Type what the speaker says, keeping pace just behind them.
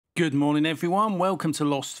Good morning everyone, welcome to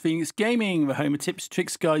Lost Phoenix Gaming, the home of tips,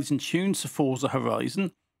 tricks, guides and tunes for Forza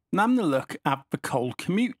Horizon. And I'm going to look at the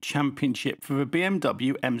Commute Championship for the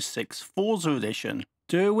BMW M6 Forza Edition.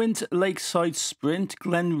 Derwent, Lakeside Sprint,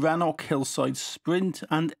 Glen, Rannoch, Hillsaide Sprint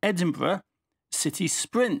and Edinburgh City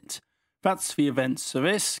Sprint. That's the events for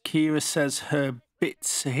this. Kira says her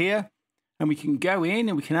bits here and we can go in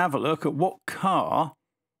and we can have a look at what car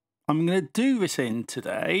I'm going to do this in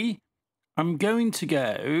today. I'm going to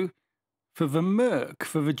go for the Merc,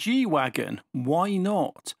 for the G-Wagon. Why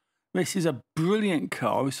not? This is a brilliant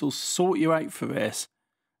car. This will sort you out for this.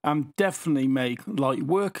 Definitely make light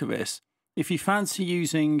work of this. If you fancy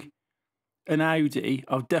using an Audi,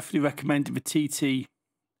 I'll definitely recommend the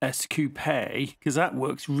TTS Coupe because that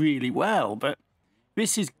works really well. But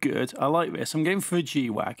this is good. I like this. I'm going for a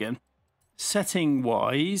G-Wagon. Setting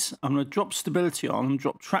wise, I'm going to drop stability on and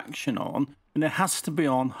drop traction on. And it has to be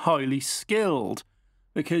on highly skilled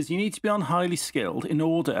because you need to be on highly skilled in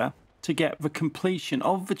order to get the completion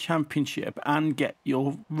of the championship and get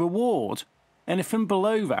your reward. Anything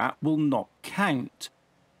below that will not count.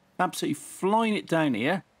 Absolutely flying it down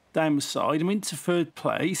here, down the side. I'm into third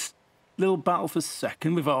place. Little battle for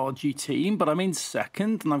second with RG team, but I'm in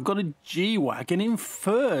second and I've got a G-Wagon in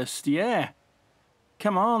first. Yeah.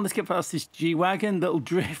 Come on, let's get past this G-Wagon. Little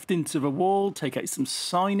drift into the wall, take out some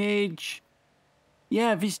signage.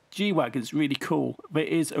 Yeah, this G-Wagon's really cool, but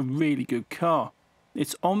it is a really good car.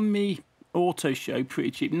 It's on me auto show,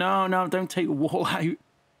 pretty cheap. No, don't take the wall out.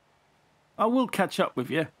 I will catch up with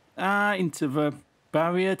you. Into the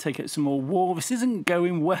barrier, take out some more wall. This isn't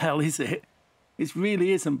going well, is it? It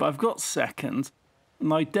really isn't, but I've got second,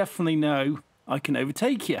 and I definitely know I can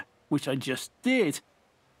overtake you, which I just did.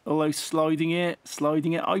 Although sliding it,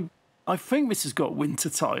 I think this has got winter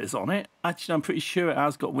tyres on it. Actually, I'm pretty sure it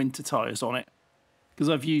has got winter tyres on it, because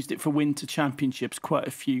I've used it for winter championships quite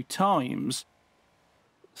a few times.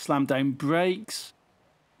 Slam down brakes,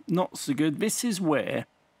 not so good. This is where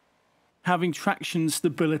having traction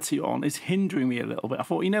stability on is hindering me a little bit. I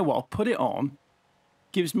thought, you know what, I'll put it on.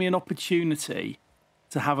 Gives me an opportunity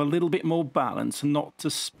to have a little bit more balance and not to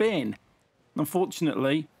spin.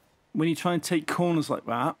 Unfortunately, when you try and take corners like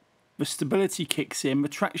that, the stability kicks in, the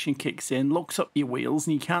traction kicks in, locks up your wheels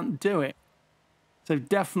and you can't do it. So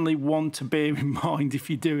definitely one to bear in mind if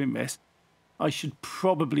you're doing this. I should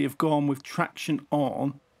probably have gone with traction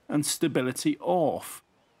on and stability off.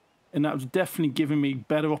 And that was definitely giving me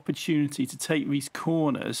better opportunity to take these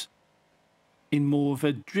corners in more of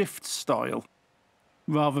a drift style,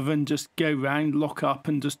 rather than just go round, lock up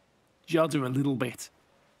and just judder a little bit.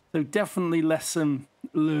 So definitely lesson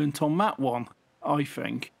learnt on that one, I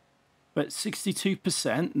think. But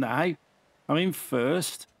 62% now. I'm in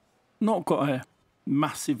first. Not got a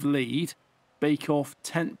massive lead. Bake Off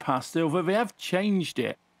 10th past, although they have changed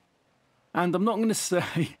it. And I'm not going to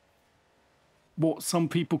say what some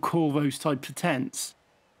people call those types of tents,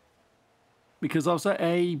 because I was at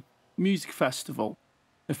a music festival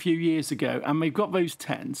a few years ago and they've got those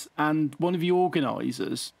tents, and one of the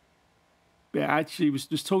organisers actually was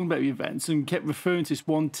just talking about the events and kept referring to this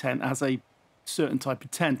one tent as a certain type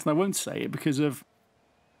of tent, and I won't say it because of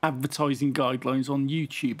advertising guidelines on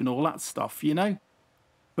YouTube and all that stuff, you know.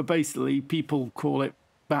 But basically, people call it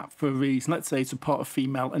that for a reason. Let's say it's a part of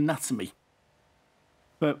female anatomy.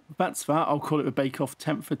 But that's that. I'll call it a bake-off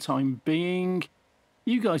tent for the time being.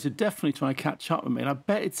 You guys are definitely trying to catch up with me. And I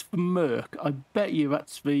bet it's the Merc. I bet you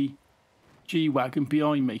that's the G-Wagon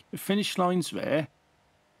behind me. The finish line's there.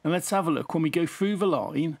 And let's have a look when we go through the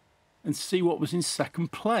line and see what was in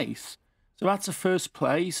second place. So that's a first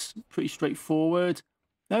place. Pretty straightforward.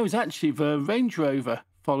 That was actually the Range Rover,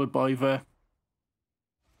 followed by the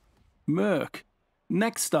Merc.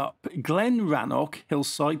 Next up, Glen, Rannoch,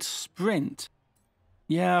 Hillside Sprint.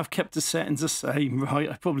 Yeah, I've kept the settings the same, right?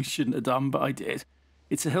 I probably shouldn't have done, but I did.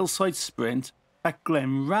 It's a Hillside Sprint at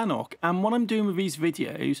Glen, Rannoch. And what I'm doing with these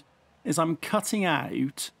videos is I'm cutting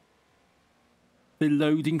out the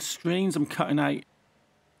loading screens. I'm cutting out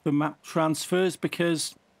the map transfers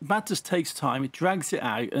because that just takes time. It drags it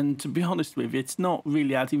out. And to be honest with you, it's not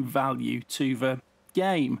really adding value to the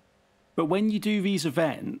game. But when you do these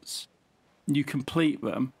events, you complete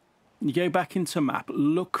them, you go back into map,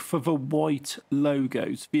 look for the white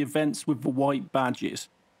logos, the events with the white badges.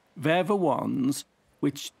 They're the ones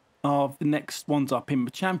which are the next ones up in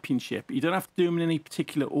the championship. You don't have to do them in any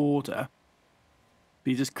particular order.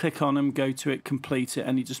 But you just click on them, go to it, complete it,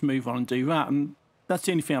 and you just move on and do that. And that's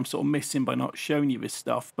the only thing I'm sort of missing by not showing you this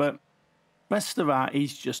stuff. But the rest of that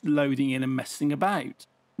is just loading in and messing about.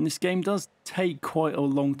 And this game does take quite a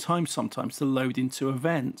long time sometimes to load into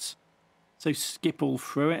events. So skip all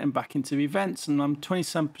through it and back into the events, and I'm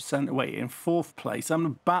 27% away in 4th place. I'm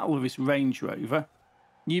in a battle with this Range Rover.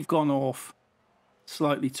 You've gone off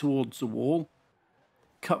slightly towards the wall.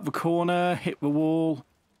 Cut the corner, hit the wall.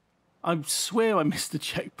 I swear I missed a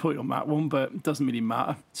checkpoint on that one, but it doesn't really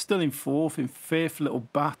matter. Still in 4th, in 5th, little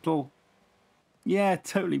battle. Yeah,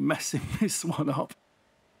 totally messing this one up.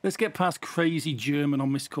 Let's get past Crazy German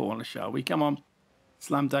on this corner, shall we? Come on.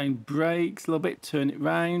 Slam down brakes a little bit, turn it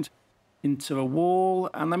round. Into a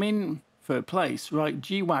wall, and I'm in 3rd place. Right,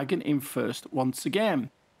 G-Wagon in 1st once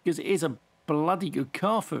again, because it is a bloody good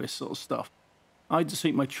car for this sort of stuff. I just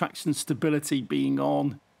think my traction stability being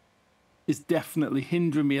on is definitely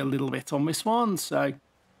hindering me a little bit on this one, so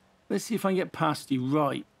let's see if I can get past you.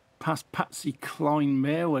 Right, past Patsy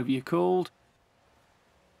Kleinmare, whatever you're called.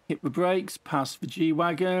 Hit the brakes, past the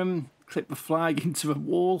G-Wagon, clip the flag into the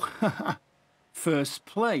wall. 1st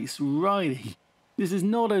place, righty. This is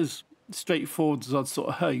not as straightforward as I'd sort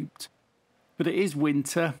of hoped, but it is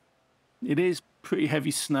winter. It is pretty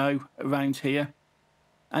heavy snow around here,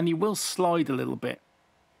 and you will slide a little bit.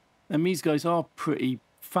 And these guys are pretty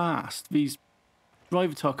fast. These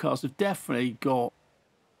driver cars have definitely got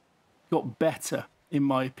better, in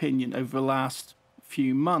my opinion, over the last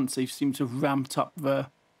few months. They seem to have ramped up the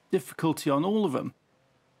difficulty on all of them.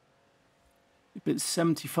 But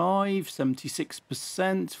 75,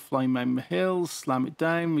 76%, flying down the hills, slam it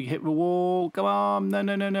down, we hit the wall, come on, no,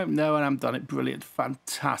 and I've done it, brilliant,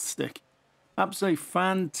 fantastic, absolutely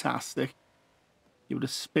fantastic. Give it a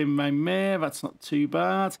spin round there, that's not too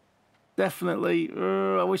bad. Definitely,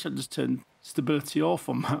 I wish I'd just turned stability off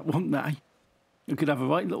on that, wouldn't I? I could have a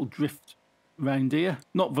right little drift round here.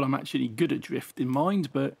 Not that I'm actually good at drift in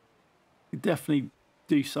mind, but I could definitely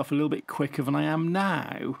do stuff a little bit quicker than I am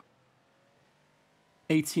now.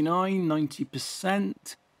 89,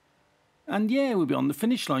 90%. And yeah, we'll be on the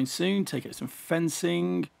finish line soon. Take out some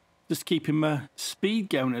fencing. Just keeping my speed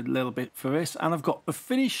going a little bit for this. And I've got the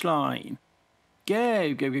finish line.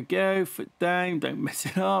 Go, go, go, go. Foot down. Don't mess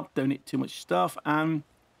it up. Don't hit too much stuff. And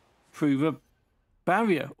through the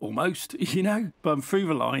barrier, almost, you know. But I'm through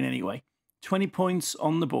the line anyway. 20 points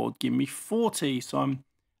on the board. Give me 40. So I'm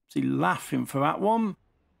absolutely laughing for that one.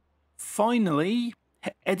 Finally,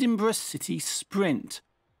 Edinburgh City Sprint.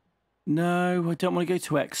 No, I don't want to go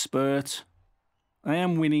to expert. I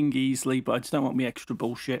am winning easily, but I just don't want me extra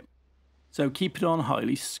bullshit. So keep it on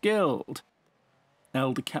highly skilled.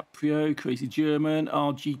 El DiCaprio, Crazy German,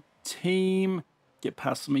 RG Team. Get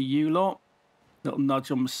past some of you lot. Little nudge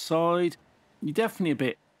on the side. You're definitely a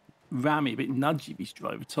bit rammy, a bit nudgy, these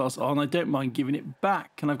driver tasks are, and I don't mind giving it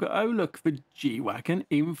back. And I've got, oh look, the G-Wagon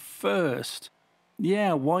in 1st.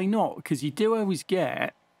 Yeah, why not? Because you do always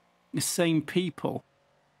get the same people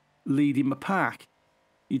leading the pack.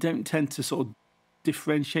 You don't tend to sort of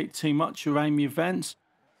differentiate too much around the events.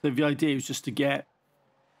 So the idea is just to get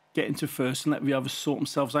into 1st and let the others sort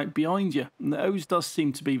themselves out behind you. And it always does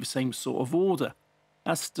seem to be the same sort of order.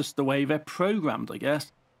 That's just the way they're programmed, I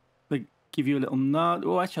guess. They give you a little nudge.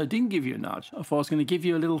 Oh, actually, I didn't give you a nudge. I thought I was going to give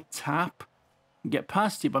you a little tap and get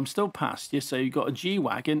past you, but I'm still past you. So you've got a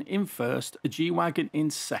G-Wagon in 1st, a G-Wagon in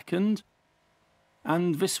 2nd.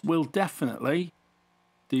 And this will definitely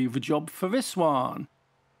do the job for this one.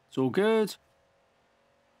 It's all good.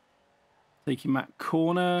 Taking that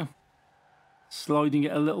corner. Sliding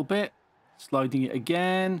it a little bit. Sliding it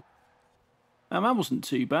again. That wasn't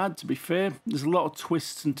too bad, to be fair. There's a lot of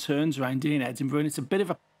twists and turns around here in Edinburgh, and it's a bit of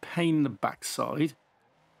a pain in the backside.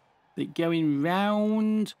 But going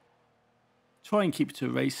round. Try and keep it to a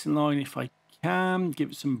racing line if I can.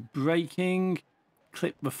 Give it some braking.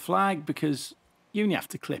 Clip the flag, because you only have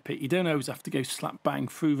to clip it. You don't always have to go slap bang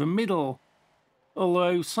through the middle.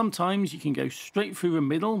 Although sometimes you can go straight through the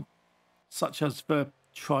middle, such as the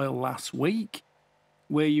trial last week,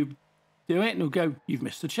 where you do it and it'll go, you've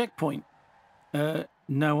missed a checkpoint.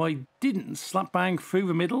 No, I didn't. Slap bang through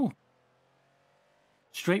the middle.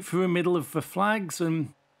 Straight through the middle of the flags,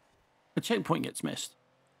 and a checkpoint gets missed.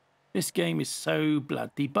 This game is so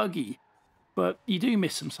bloody buggy. But you do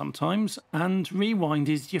miss them sometimes, and rewind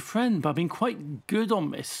is your friend. But I've been quite good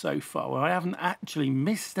on this so far, where I haven't actually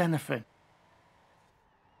missed anything.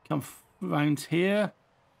 Come round here,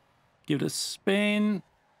 give it a spin,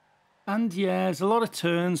 and yeah, there's a lot of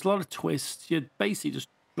turns, a lot of twists. You're basically just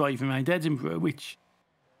driving around Edinburgh, which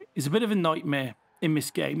is a bit of a nightmare in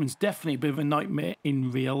this game, and it's definitely a bit of a nightmare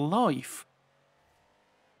in real life.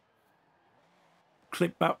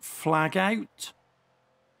 Clip that flag out.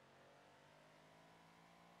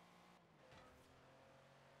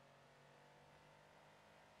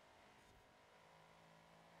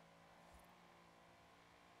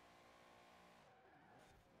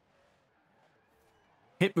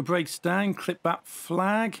 Hit the brakes down, clip that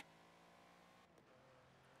flag.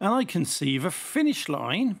 And I can see the finish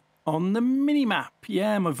line on the mini-map.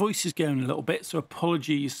 Yeah, my voice is going a little bit, so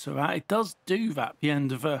apologies for that. It does do that at the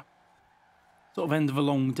end of a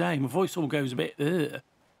long day. My voice all goes a bit, ugh,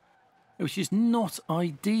 which is not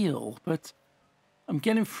ideal, but I'm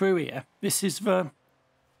getting through here. This is the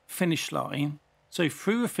finish line. So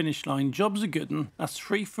through the finish line, job's a good one. That's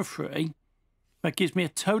 3 for 3. That gives me a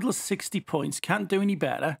total of 60 points. Can't do any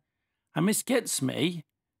better. And this gets me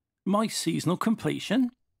my seasonal completion.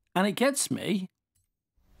 And it gets me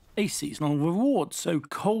a seasonal reward. So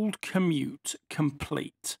cold commute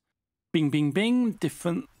complete. Bing, bing, bing.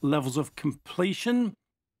 Different levels of completion.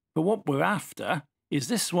 But what we're after is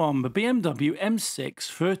this one, the BMW M6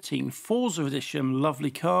 13 Forza Edition. Lovely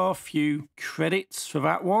car, few credits for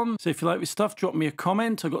that one. So if you like this stuff, drop me a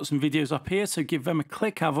comment. I've got some videos up here, so give them a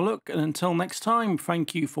click, have a look. And until next time,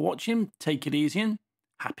 thank you for watching. Take it easy and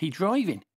happy driving.